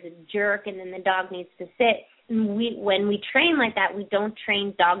sit, there's a jerk, and then the dog needs to sit. And when we train like that, we don't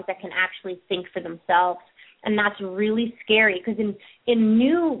train dogs that can actually think for themselves. And that's really scary because in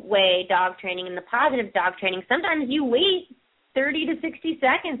new way dog training, in the positive dog training, sometimes you wait 30 to 60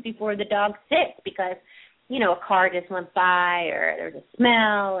 seconds before the dog sits because, a car just went by or there's a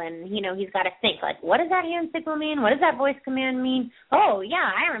smell and, he's got to think, like, what does that hand signal mean? What does that voice command mean? Oh,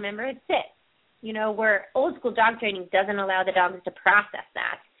 yeah, I remember it, sit. Where old school dog training doesn't allow the dogs to process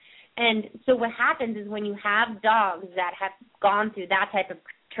that. And so what happens is when you have dogs that have gone through that type of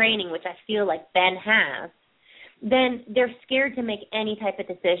training, which I feel like Ben has, then they're scared to make any type of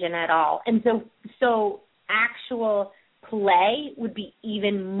decision at all. And so actual play would be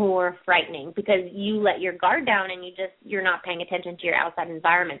even more frightening because you let your guard down and you're not paying attention to your outside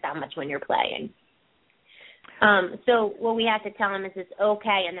environment that much when you're playing. So what we have to tell him is it's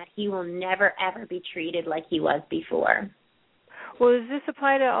okay and that he will never, ever be treated like he was before. Well, does this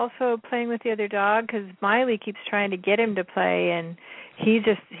apply to also playing with the other dog? Because Miley keeps trying to get him to play, and he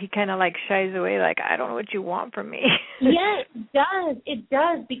kind of like shies away, like, I don't know what you want from me. Yeah, it does. It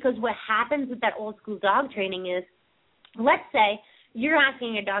does, because what happens with that old school dog training is, let's say you're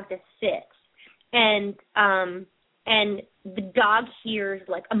asking your dog to sit, and the dog hears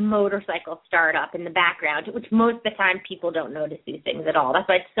like a motorcycle start up in the background, which most of the time people don't notice these things at all. That's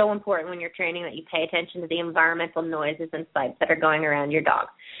why it's so important when you're training that you pay attention to the environmental noises and sights that are going around your dog.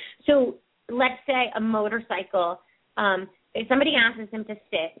 So let's say a motorcycle, if somebody asks him to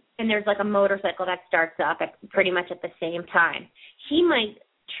sit and there's like a motorcycle that starts up pretty much at the same time, he might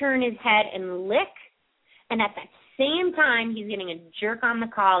turn his head and lick, and at that same time he's getting a jerk on the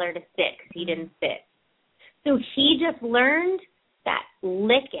collar to sit because he didn't sit. So he just learned that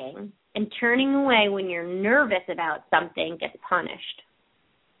licking and turning away when you're nervous about something gets punished.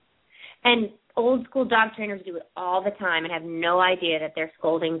 And old school dog trainers do it all the time and have no idea that they're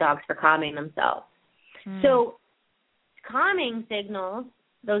scolding dogs for calming themselves. So calming signals,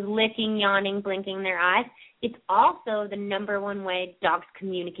 those licking, yawning, blinking their eyes, it's also the number one way dogs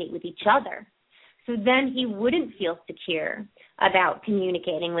communicate with each other. So then he wouldn't feel secure about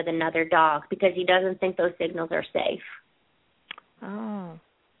communicating with another dog because he doesn't think those signals are safe. Oh.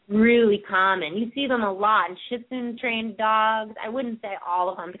 Really common. You see them a lot in Shih Tzu trained dogs. I wouldn't say all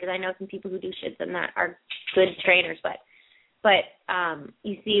of them because I know some people who do Shih Tzu that are good trainers, but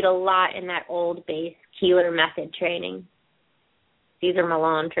you see it a lot in that old base Keeler method training. Cesar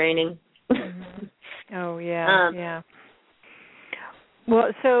Millan training. Oh, yeah, yeah. Well,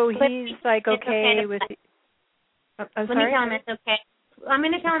 so he's like okay with. I'm sorry? Let me tell him it's okay. I'm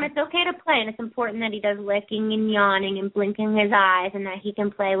going to tell him it's okay to play, and it's important that he does licking and yawning and blinking his eyes, and that he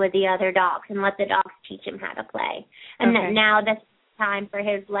can play with the other dogs and let the dogs teach him how to play, and that now that's time for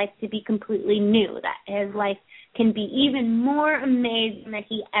his life to be completely new. That his life can be even more amazing than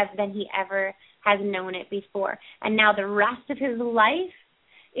he ever has known it before, and now the rest of his life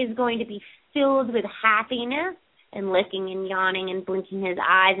is going to be filled with happiness and licking and yawning and blinking his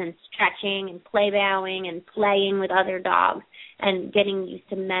eyes and stretching and play bowing and playing with other dogs and getting used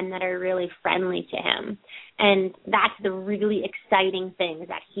to men that are really friendly to him. And that's the really exciting thing, is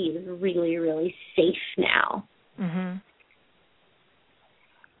that he is really, really safe now. Mm-hmm.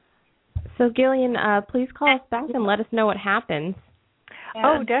 So, Gillian, please call us back and let us know what happens.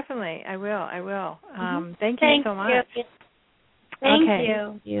 Yeah. Oh, definitely. I will. Thank you so much. Thank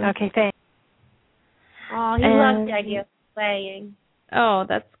you. you. Okay, thanks. Oh, he loves the idea of playing. Oh,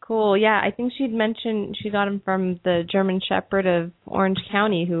 that's cool. Yeah, I think she'd mentioned she got him from the German Shepherd of Orange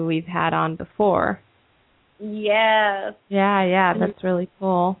County, who we've had on before. Yes. Yeah, that's really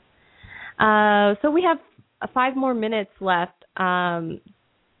cool. So we have 5 more minutes left.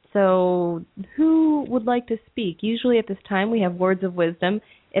 So who would like to speak? Usually at this time we have Words of Wisdom.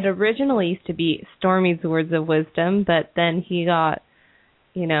 It originally used to be Stormy's Words of Wisdom, but then he got,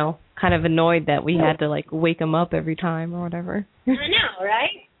 kind of annoyed that we had to wake him up every time or whatever. I know, right?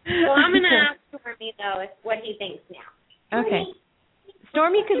 So I'm going to ask Stormy though what he thinks now. Okay.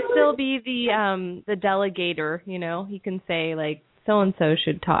 Stormy could still be the delegator, He can say so and so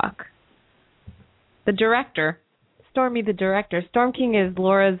should talk. The director, Stormy the director. Storm King is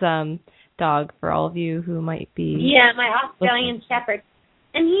Laura's dog, for all of you who might be... Yeah, my Australian Shepherd.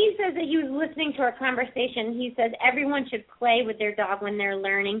 And he says that he was listening to our conversation. He says everyone should play with their dog when they're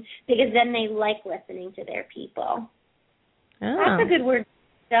learning because then they like listening to their people. Oh. That's a good word,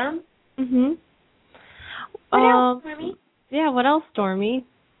 Dom. Mhm. What else, Stormy? Yeah, what else, Stormy?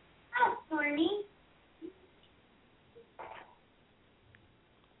 What else, Stormy?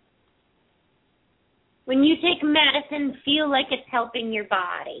 When you take medicine, feel like it's helping your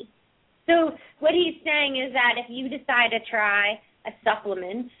body. So what he's saying is that if you decide to try a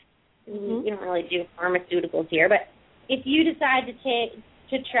supplement, we don't really do pharmaceuticals here, but if you decide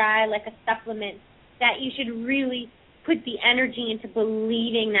to try like a supplement, that you should really put the energy into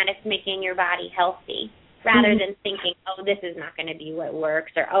believing that it's making your body healthy rather than thinking, oh, this is not going to be what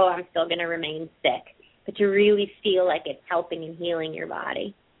works, or, oh, I'm still going to remain sick. But to really feel like it's helping and healing your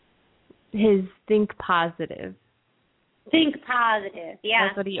body. His think positive. Think positive, yeah.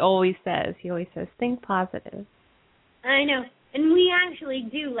 That's what he always says. He always says, think positive. I know. And we actually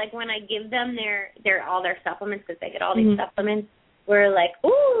do, like when I give them all their supplements, because they get all these supplements, we're like,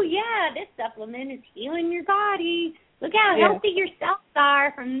 oh, yeah, this supplement is healing your body. Look how healthy your cells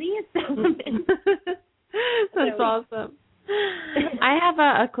are from these supplements. That's awesome. I have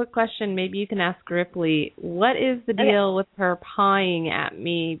a quick question. Maybe you can ask Ripley. What is the deal with her pawing at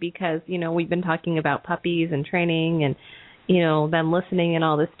me? Because, we've been talking about puppies and training and, them listening and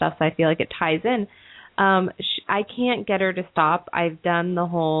all this stuff, so I feel like it ties in. I can't get her to stop. I've done the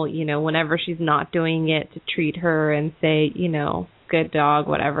whole, whenever she's not doing it, to treat her and say, good dog,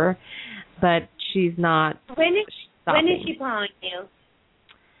 whatever. But she's not stopping. When is she pawing you?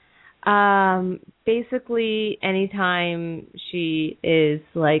 Basically anytime she is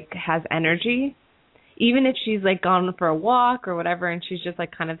has energy, even if she's gone for a walk or whatever, and she's just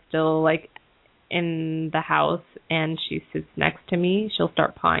kind of still in the house and she sits next to me, she'll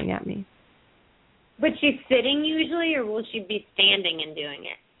start pawing at me. But she's sitting usually, or will she be standing and doing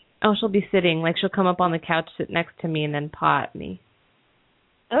it? Oh, she'll be sitting. She'll come up on the couch, sit next to me, and then paw at me.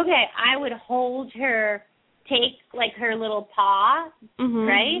 Okay, I would hold her, take her little paw,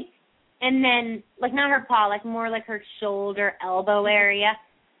 right? And then, not her paw, more her shoulder, elbow area,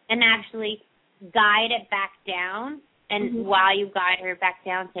 and actually guide it back down. And while you guide her back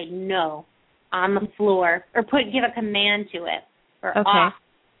down, say, no, on the floor. Or give a command to it. Or off.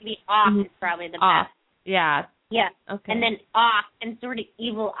 Maybe off is probably the off. best. Yeah. Yeah. Okay. And then off, and sort of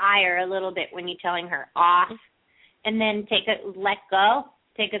evil eye her a little bit when you're telling her off. And then let go,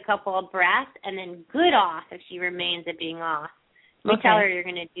 take a couple of breaths, and then good off if she remains at being off. You tell her you're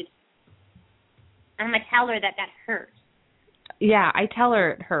going to do. I'm going to tell her that hurts. Yeah, I tell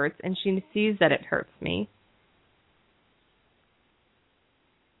her it hurts, and she sees that it hurts me.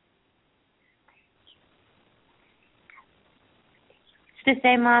 Just to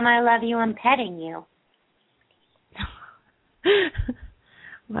say, Mom, I love you, I'm petting you.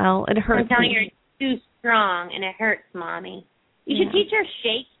 Well, it hurts. I'm telling her you're too strong, and it hurts, Mommy. You should teach her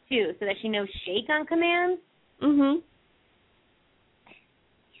shake, too, so that she knows shake on command.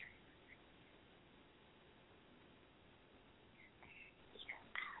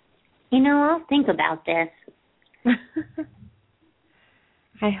 I'll think about this.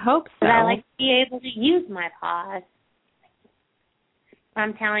 I hope so. But I like to be able to use my paws.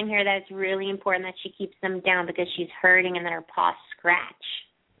 I'm telling her that it's really important that she keeps them down because she's hurting and that her paws scratch.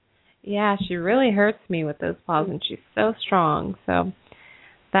 Yeah, she really hurts me with those paws, and she's so strong. So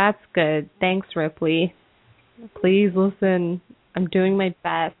that's good. Thanks, Ripley. Please listen. I'm doing my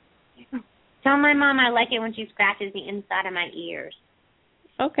best. Tell my mom I like it when she scratches the inside of my ears.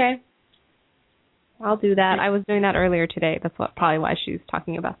 Okay. I'll do that. I was doing that earlier today. That's probably why she's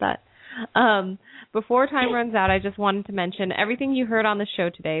talking about that. Before time runs out, I just wanted to mention everything you heard on the show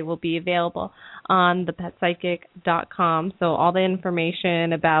today will be available on thepetpsychic.com. So all the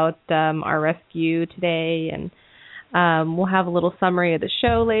information about our rescue today, and we'll have a little summary of the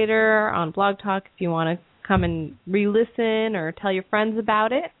show later on Blog Talk if you want to come and re-listen or tell your friends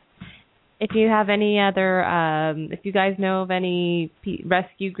about it. If you have any other, if you guys know of any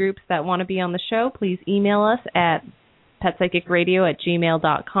rescue groups that want to be on the show, please email us at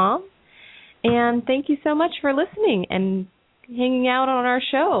petpsychicradio@gmail.com. And thank you so much for listening and hanging out on our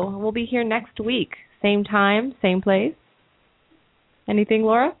show. We'll be here next week. Same time, same place. Anything,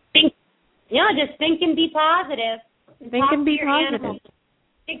 Laura? Just think and be positive. Think and be positive. Animals.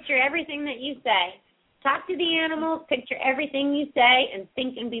 Picture everything that you say. Talk to the animals, picture everything you say, and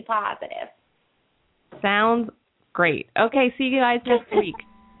think and be positive. Sounds great. Okay, see you guys next week.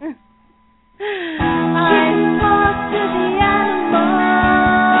 I talk to the